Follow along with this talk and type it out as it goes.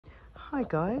Hi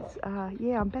guys,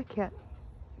 yeah, I'm back out,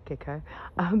 Gecko.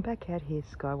 I'm back out here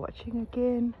skywatching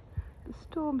again. The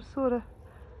storm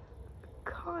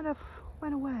kind of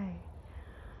went away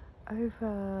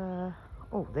over,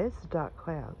 oh, there's the dark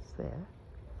clouds there.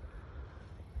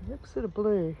 It looks sort of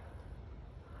blue.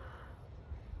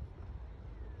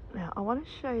 Now I want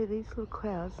to show you these little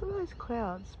clouds. Look at those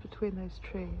clouds between those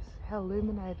trees, how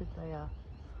illuminated they are.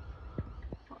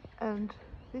 And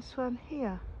this one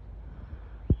here,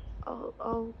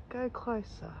 I'll go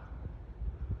closer.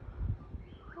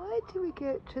 Why do we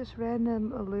get just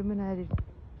random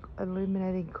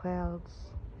illuminating clouds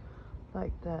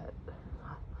like that?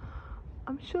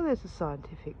 I'm sure there's a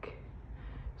scientific.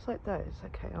 It's like those.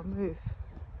 Okay, I'll move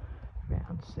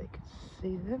around so you can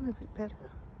see them a bit better.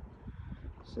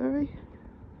 Sorry.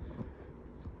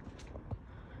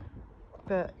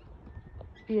 But,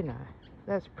 you know,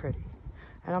 that's pretty.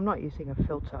 And I'm not using a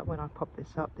filter. When I pop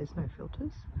this up, there's no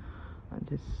filters.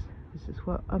 This is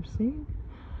what I'm seeing.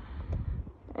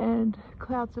 And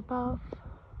clouds above.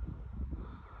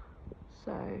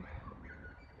 So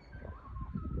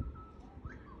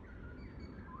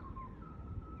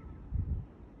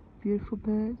beautiful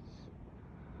birds.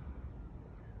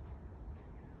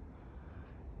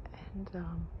 And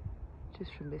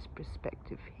just from this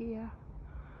perspective here,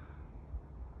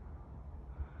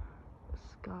 the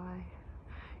sky,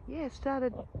 yeah, it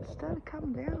started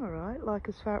coming down all right. Like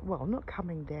as far, well, not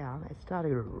coming down. It started,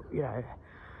 you know,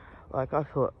 like I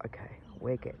thought, okay,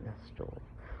 we're getting a storm.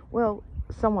 Well,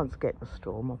 someone's getting a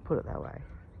storm. I'll put it that way.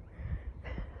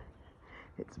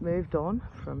 It's moved on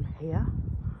from here,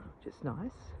 which is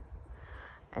nice,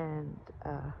 and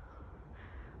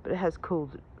but it has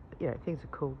cooled. You know, things have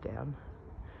cooled down.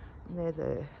 And there's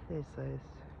those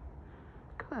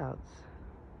clouds.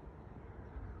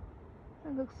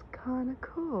 It looks kind of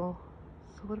cool,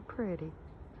 sort of pretty.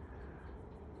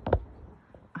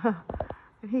 I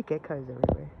hear geckos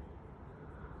everywhere.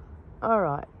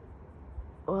 Alright,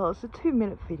 well, it's a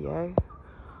 2-minute video.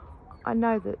 I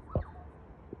know that,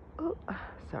 oh,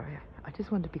 sorry, I just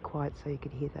wanted to be quiet so you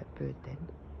could hear that bird then.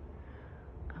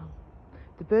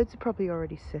 The birds are probably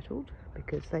already settled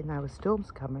because they know a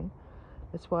storm's coming.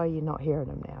 That's why you're not hearing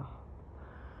them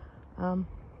now.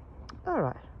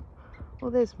 Alright,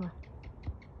 well, there's my,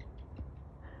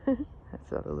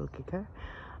 that's not a little kicker.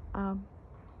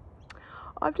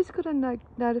 I've just got a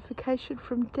notification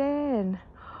from Dan.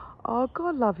 Oh,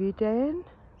 God love you, Dan.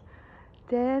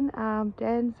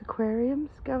 Dan's Aquariums.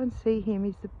 Go and see him.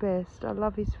 He's the best. I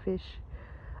love his fish.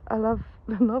 I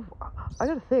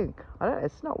gotta think.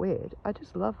 It's not weird. I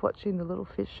just love watching the little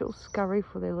fish all scurry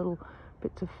for their little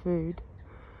bits of food.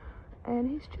 And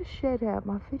he's just shared out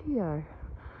my video.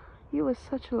 You are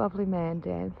such a lovely man,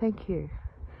 Dan. Thank you.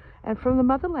 And from the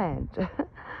motherland.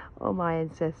 All my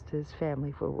ancestors'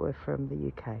 family were from the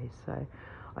UK, so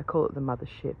I call it the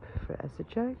mothership as a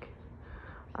joke.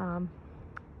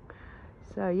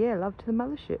 So yeah, love to the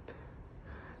mothership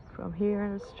from here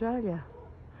in Australia.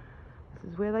 This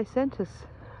is where they sent us.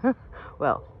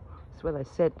 Well, it's where they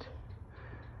sent,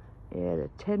 yeah, the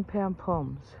 10-pound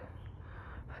poms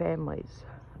families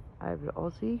over to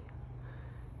Aussie.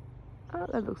 Oh,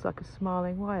 that looks like a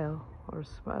smiling whale, or it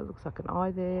looks like an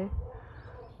eye there,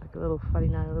 like a little funny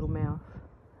nose, little mouth.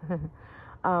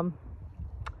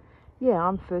 Yeah,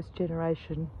 I'm first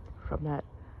generation from that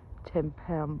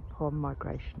 10-pound pom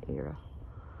migration era.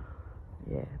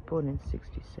 Yeah, born in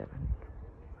 '67.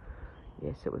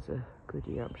 Yes, it was a good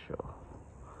year, I'm sure.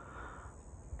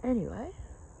 Anyway,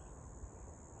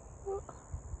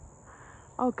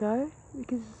 I'll go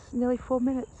because it's nearly 4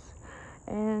 minutes,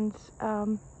 and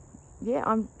yeah,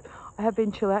 I have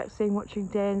been chillaxing watching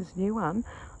Dan's new one.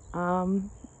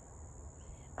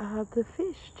 The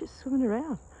fish just swimming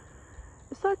around.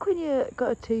 It's like when you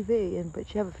got a TV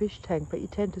but you have a fish tank, but you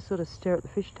tend to sort of stare at the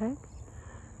fish tank.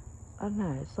 I don't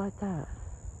know, it's like that.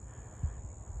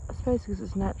 I suppose because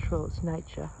it's natural, it's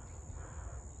nature.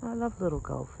 I love little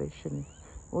goldfish, and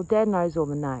well, Dan knows all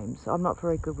the names. I'm not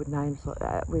very good with names like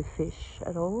that, with fish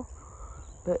at all.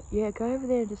 But yeah, go over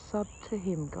there and just sub to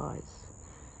him, guys.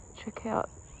 Check out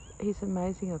his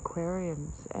amazing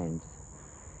aquariums and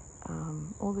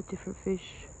all the different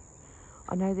fish.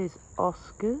 I know there's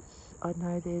Oscars, I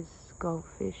know there's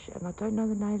goldfish, and I don't know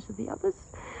the names of the others.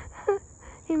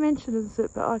 He mentions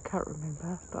it, but I can't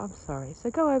remember, but I'm sorry. So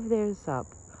go over there and sub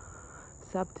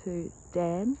to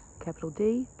Dan, capital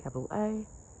D, capital A,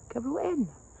 capital N.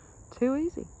 Too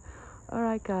easy.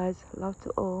 Alright guys, love to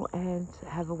all, and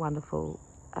have a wonderful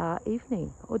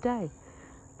evening or day.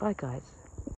 Bye guys.